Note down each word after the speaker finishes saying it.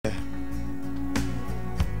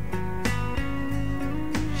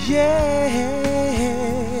Yeah.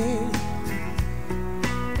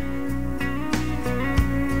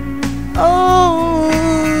 Oh,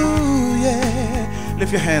 yeah.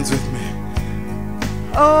 Lift your hands with me.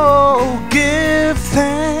 Oh, give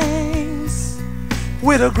thanks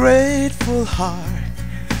with a grateful heart.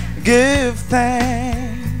 Give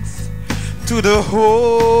thanks to the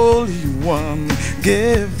Holy One.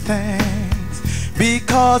 Give thanks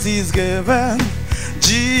because He's given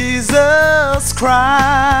Jesus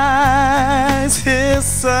Christ, His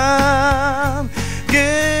Son.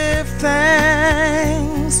 Give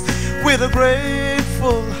thanks with a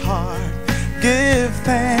grateful heart. Give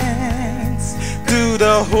thanks to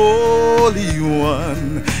the Holy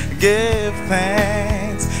One. Give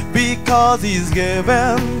thanks because He's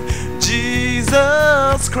given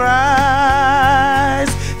Jesus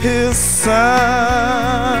Christ, His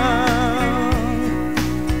Son.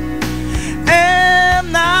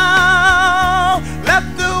 And now let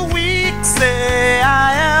the weak say,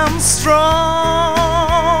 I am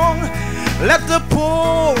strong. Let the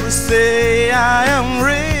poor say, I am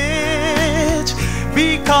rich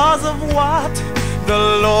because of what the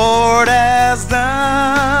Lord has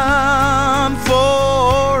done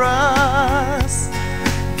for us.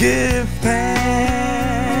 Give thanks.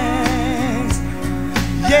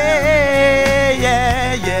 Yeah,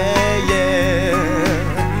 yeah, yeah, yeah.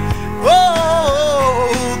 Oh,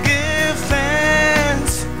 give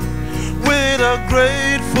thanks with a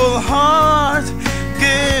grateful heart.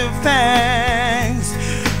 Give thanks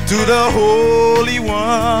to the Holy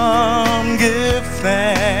One. Give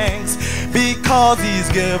thanks because He's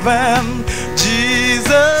given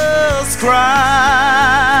Jesus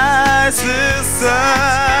Christ, His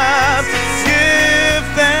Son. Give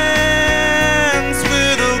thanks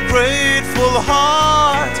with a grateful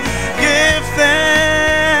heart. Give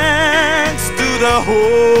thanks to the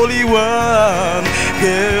Holy One.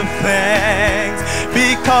 Give thanks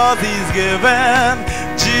because He's given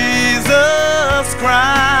Jesus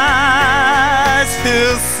Christ,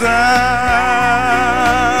 His Son.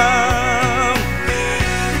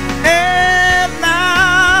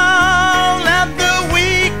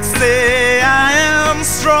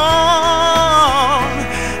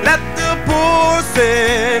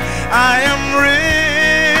 I am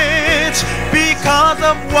rich because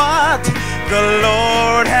of what the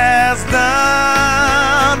Lord has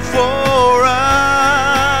done for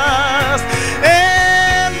us.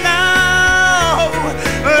 And now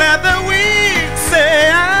let the weak say,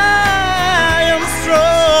 I am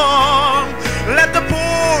strong. Let the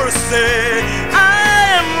poor say, I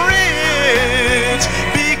am rich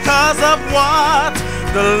because of what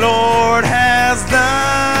the Lord has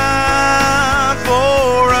done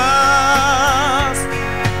for us.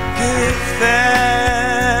 Give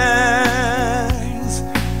thanks.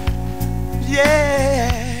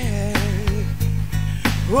 Yeah.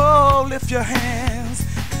 Oh, lift your hands.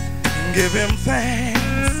 Give Him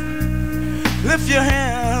thanks. Lift your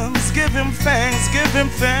hands. Give Him thanks. Give Him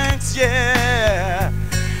thanks. Yeah.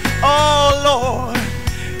 Oh, Lord,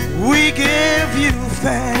 we give You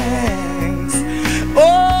thanks.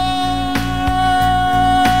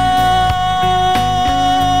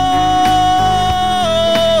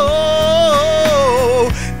 Oh,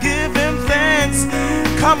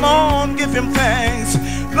 come on, give Him thanks,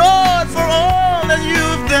 Lord, for all that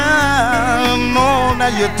You've done, all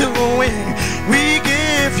that You're doing. We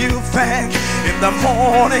give You thanks in the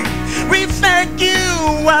morning. We thank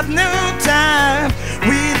You at noontime.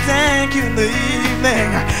 We thank You in the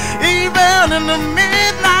evening. Even in the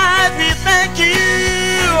midnight, we thank You.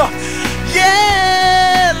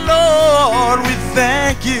 Yeah, Lord, we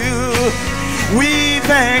thank You. We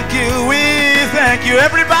thank You. We thank You.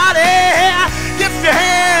 Everybody, lift your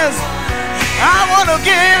hands. I want to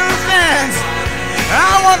give thanks.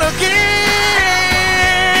 I want to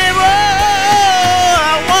give. Oh,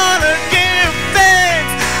 I want to give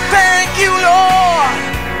thanks. Thank You, Lord.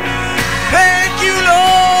 Thank You,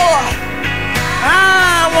 Lord.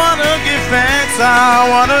 I want to give thanks. I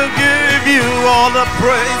want to give You all the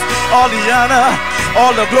praise, all the honor,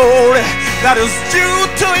 all the glory that is due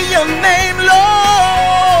to Your name, Lord.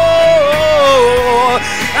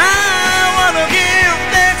 I want to give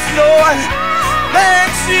thanks, Lord.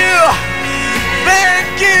 Thanks You.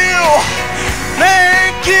 Thank You.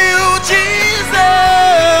 Thank You,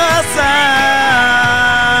 Jesus.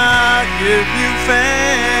 I give You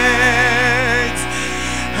thanks.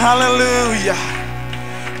 Hallelujah.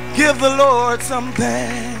 Give the Lord some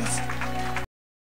thanks.